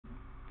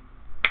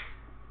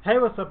Hey,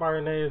 what's up,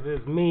 arlinators?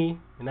 It's me,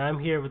 and I'm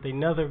here with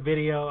another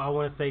video. I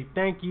want to say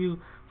thank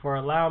you for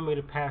allowing me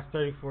to pass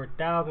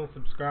 34,000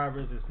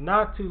 subscribers. It's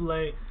not too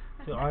late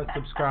to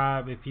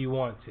unsubscribe if you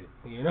want to,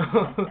 you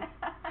know.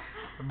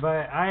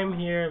 But I'm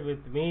here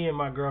with me and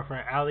my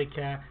girlfriend, Alley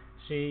Cat.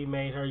 She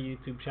made her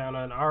YouTube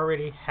channel and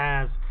already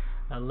has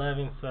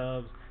 11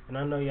 subs. And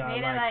I know y'all made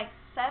it like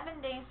 7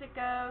 days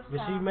ago. But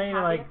so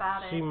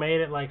she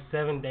made it like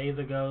 7 days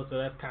ago, so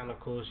that's kind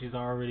of cool. She's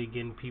already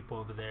getting people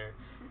over there.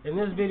 And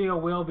this video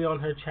will be on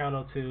her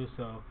channel too,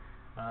 so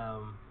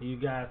you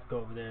guys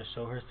go over there and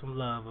show her some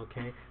love,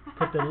 okay?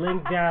 Put the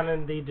link down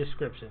in the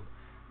description.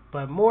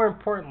 But more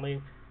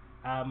importantly,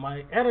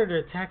 my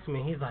editor texted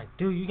me. He's like,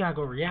 dude, you gotta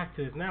go react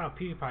to this now.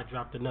 PewDiePie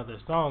dropped another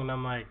song. And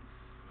I'm like,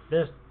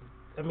 Bitch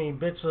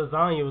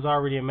Lasagna was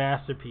already a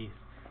masterpiece.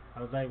 I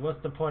was like,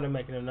 what's the point of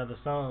making another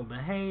song?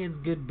 But hey, it's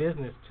good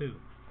business too.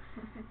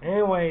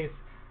 Anyways,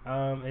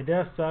 it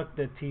does suck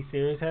that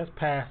T-Series has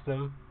passed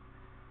them.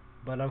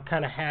 But I'm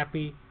kind of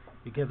happy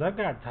because I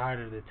got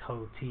tired of this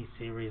whole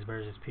T-Series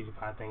versus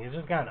PewDiePie thing. It's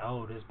just gotten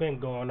old. It's been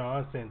going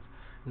on since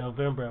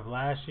November of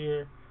last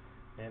year.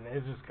 And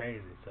it's just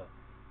crazy. So,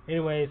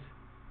 anyways,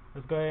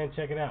 let's go ahead and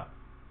check it out.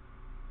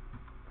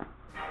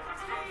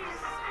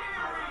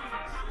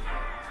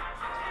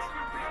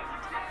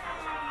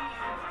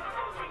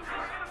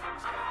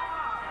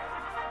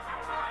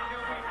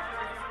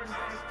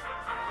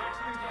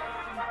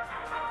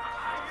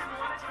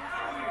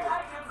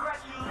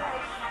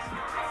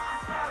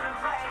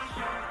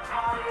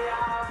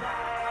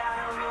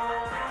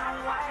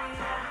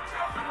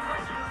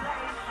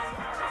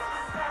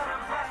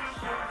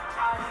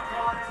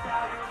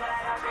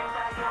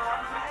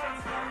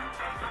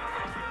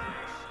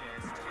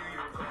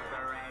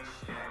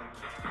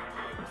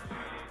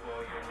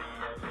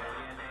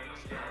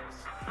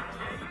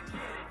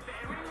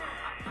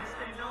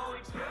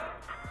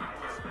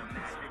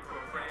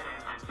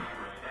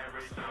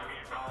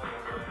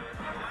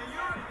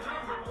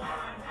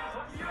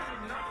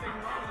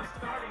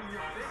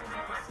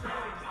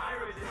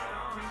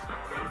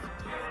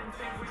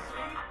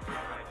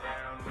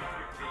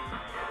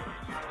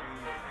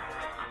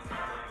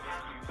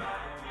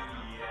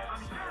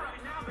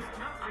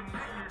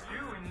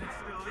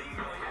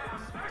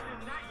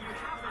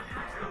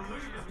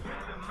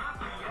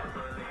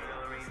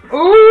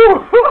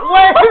 Ooh!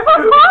 Wait!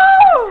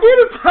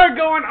 PewDiePie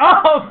going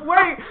off!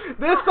 Wait!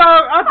 This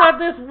song, I thought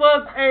this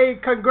was a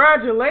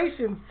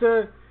congratulations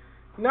to...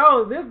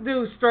 No, this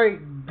dude straight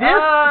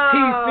dissed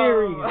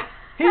T-Series.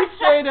 He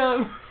straight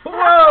up...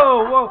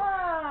 Whoa!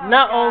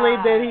 Not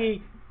only did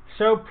he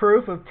show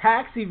proof of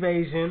tax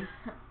evasion...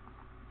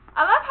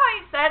 I love how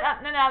he said...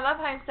 I love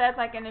how he said,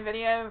 like, in the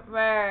video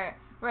where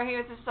he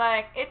was just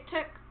like, it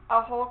took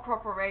a whole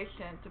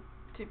corporation to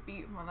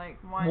beat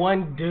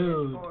one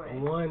dude,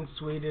 one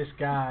Swedish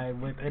guy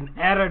with an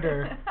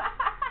editor.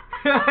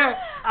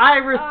 I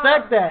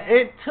respect that.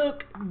 It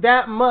took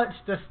that much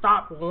to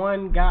stop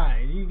one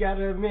guy. You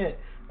gotta admit,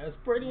 that's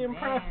pretty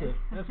impressive.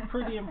 That's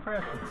pretty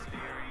impressive.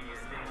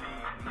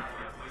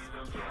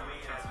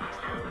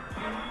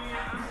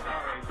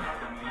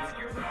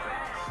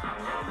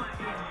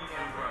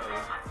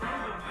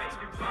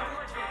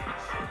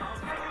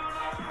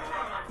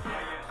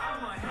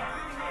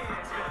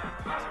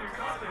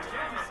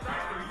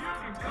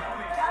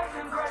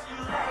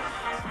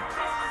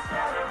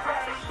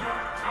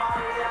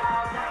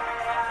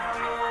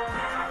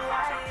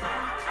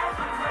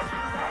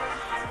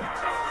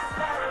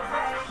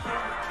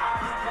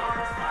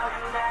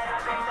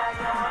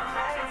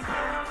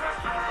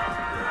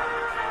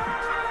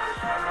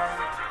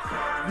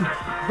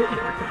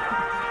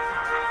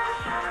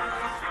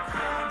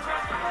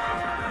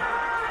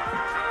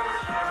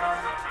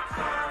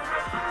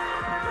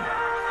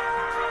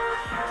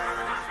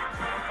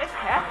 It's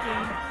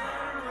catchy.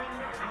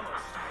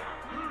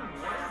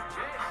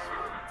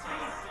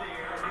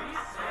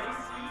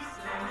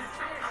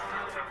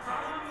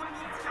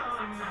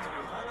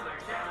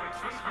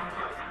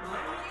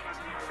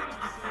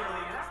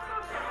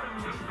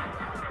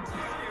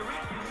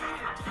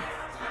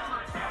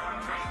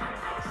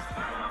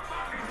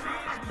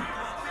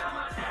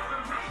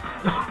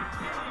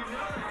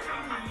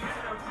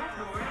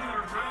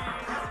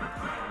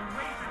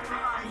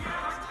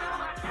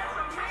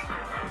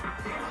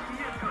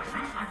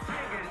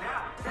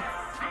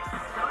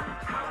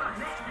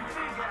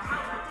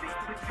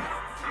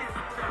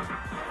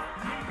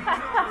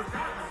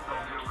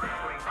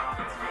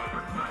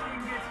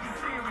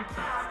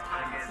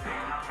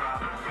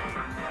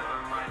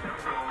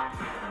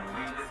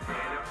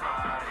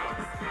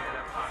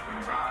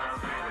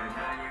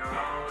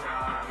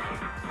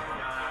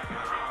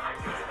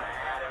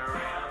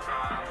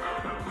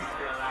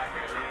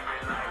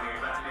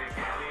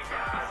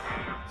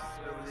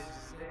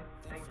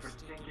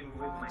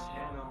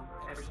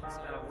 Ever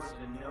since I was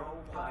a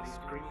nobody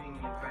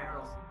screaming in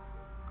barrels.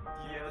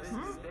 Yeah, this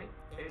is it.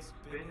 It's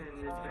been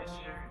an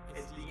adventure.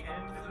 It's the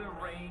end of the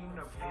reign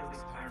of Haley's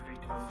Pirate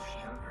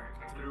Sugar.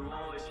 Through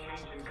all the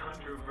change and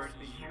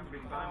controversy, you've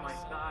been by my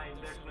side.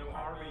 There's no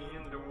army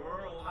in the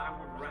world I I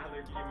would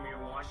rather give me a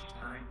watch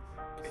time.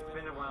 It's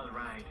been a wild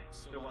ride,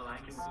 so while I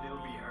can still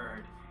be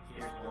heard,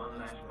 here's one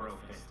last bro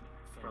fist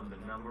from the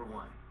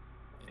 #1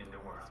 in the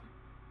world.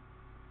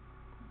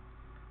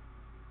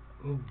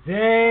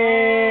 Damn!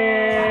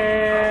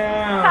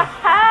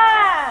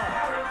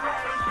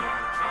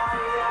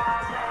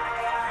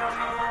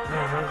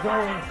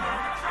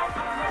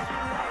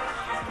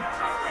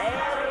 Hey,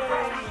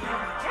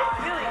 it's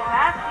really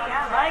classy. I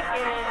like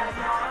it.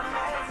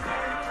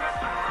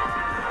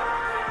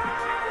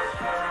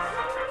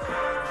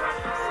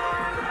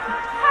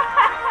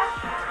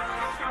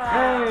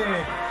 Hey,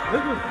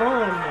 this is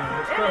fun, man.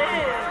 It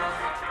is.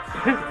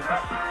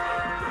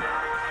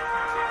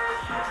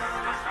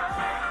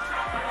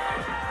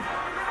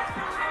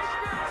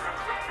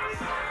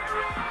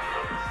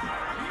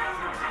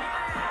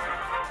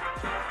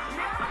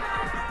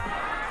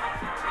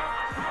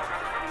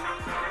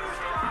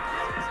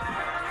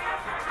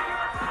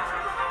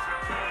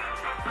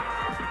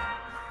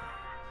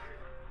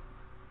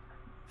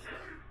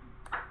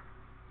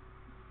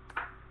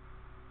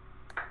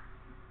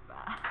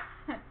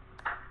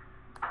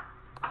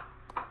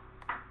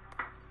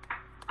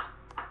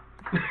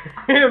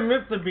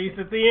 Mr. Beast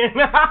at the end.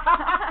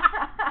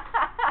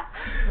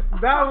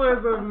 That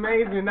was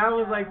amazing. That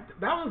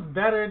was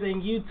better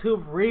than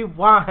YouTube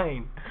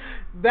Rewind.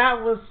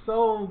 That was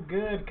so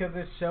good because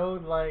it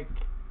showed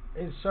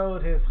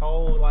his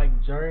whole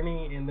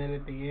journey, and then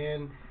at the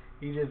end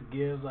he just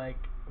gives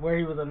where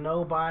he was a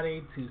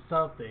nobody to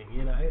something.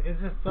 You know,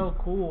 it's just so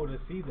cool to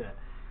see that.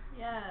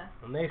 Yeah.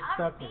 And they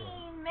stuck with it. I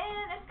mean,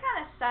 man, it's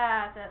kind of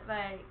sad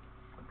that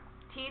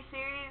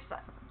T-Series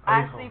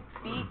actually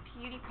beat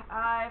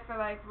PewDiePie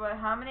for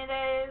how many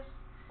days?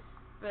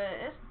 But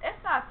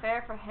it's not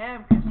fair for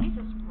him because he's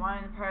just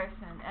one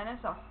person and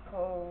it's a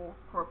whole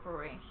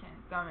corporation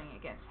going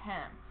against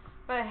him.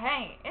 But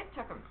hey, it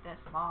took him this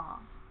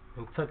long.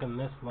 It took him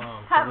this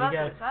long. I love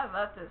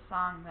this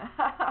song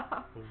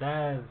though.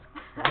 That's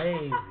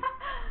crazy.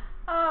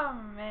 Oh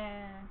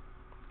man.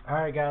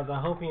 Alright guys,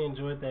 I hope you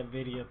enjoyed that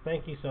video.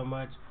 Thank you so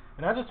much.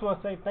 And I just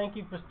want to say thank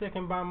you for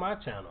sticking by my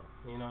channel.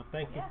 You know,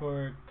 thank you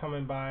for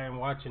coming by and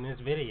watching this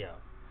video.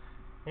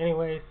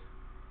 Anyways,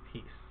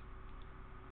 peace.